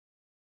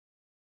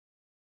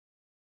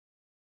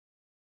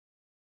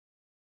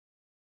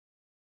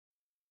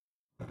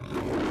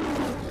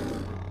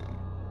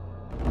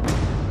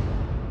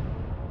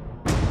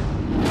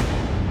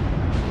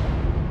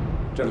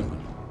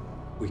Gentlemen,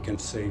 we can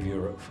save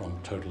Europe from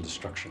total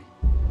destruction.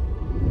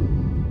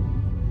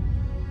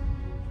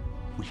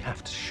 We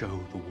have to show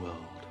the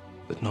world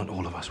that not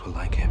all of us will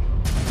like him.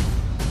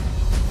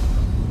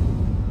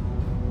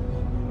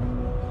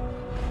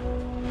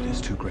 It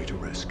is too great a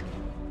risk.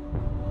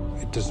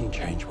 It doesn't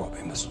change what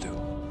we must do.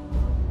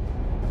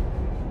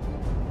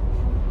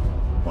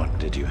 What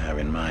did you have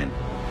in mind?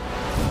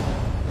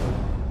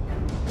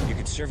 You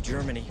could serve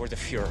Germany or the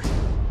Fuhrer.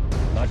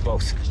 Not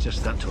both. It's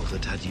just that talk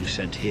that had you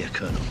sent here,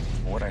 Colonel.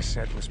 What I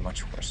said was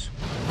much worse.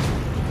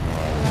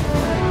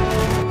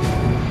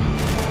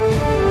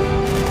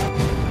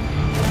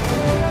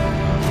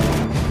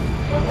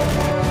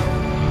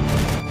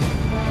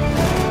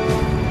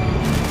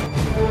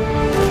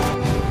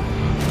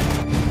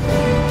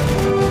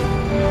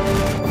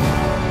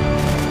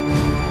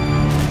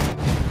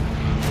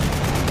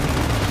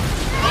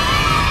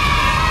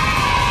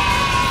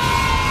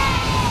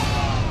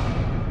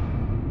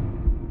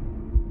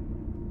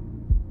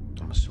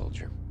 I'm a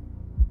soldier,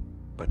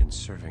 but in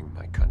serving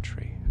my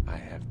country, I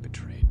have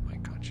betrayed my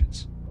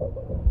conscience.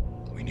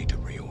 We need to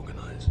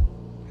reorganize.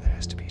 There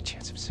has to be a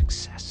chance of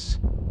success.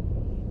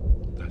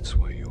 That's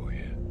why you're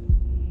here.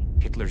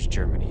 Hitler's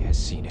Germany has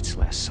seen its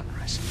last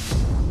sunrise.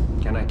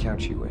 Can I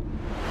count you in?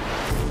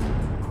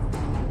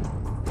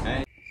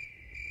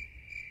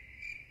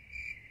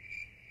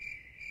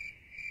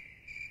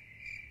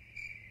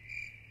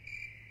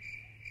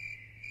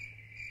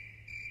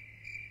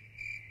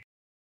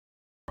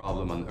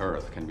 Problem on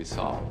Earth can be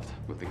solved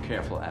with the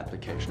careful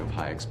application of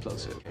high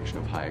explosives. The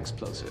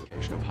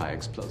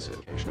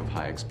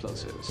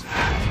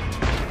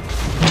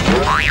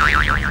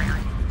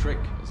trick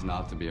is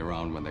not to be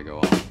around when they go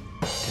off. 10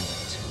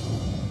 minutes.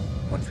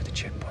 1 for the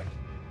checkpoint,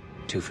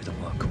 2 for the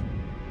walk,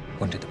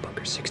 1 to the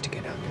bunker, 6 to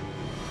get out.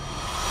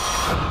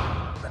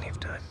 Plenty of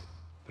time.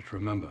 But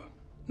remember,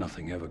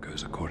 nothing ever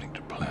goes according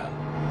to plan.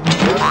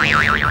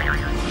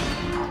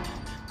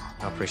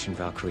 Operation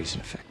Valkyrie is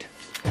in effect.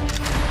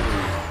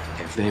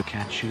 If they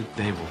catch you,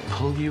 they will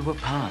pull you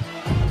apart.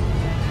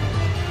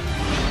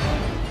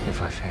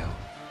 If I fail,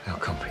 I'll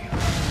come for you.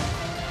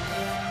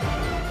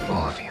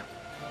 All of you.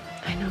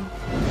 I know.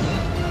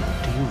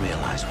 Do you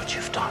realize what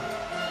you've done?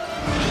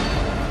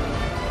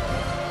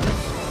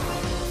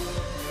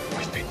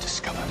 We've been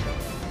discovered.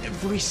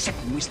 Every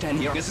second we stand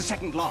here is a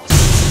second loss.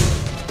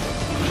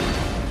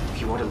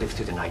 If you want to live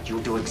through the night, you'll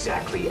do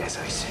exactly as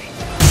I say.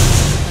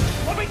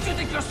 What makes you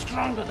think you're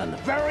stronger than the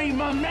very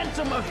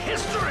momentum of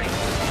history?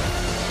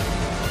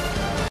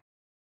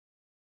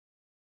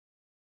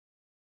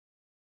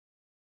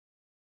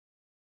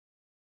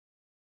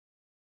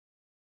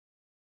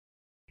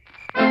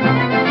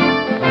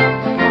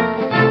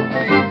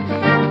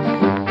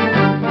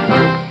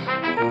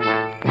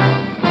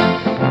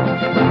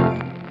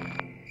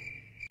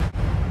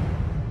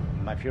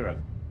 My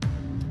Fuhrer,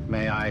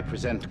 may I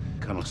present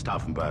Colonel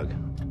Stauffenberg?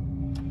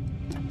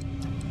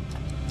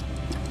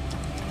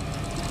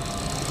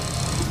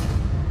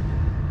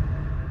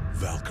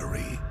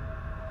 Valkyrie.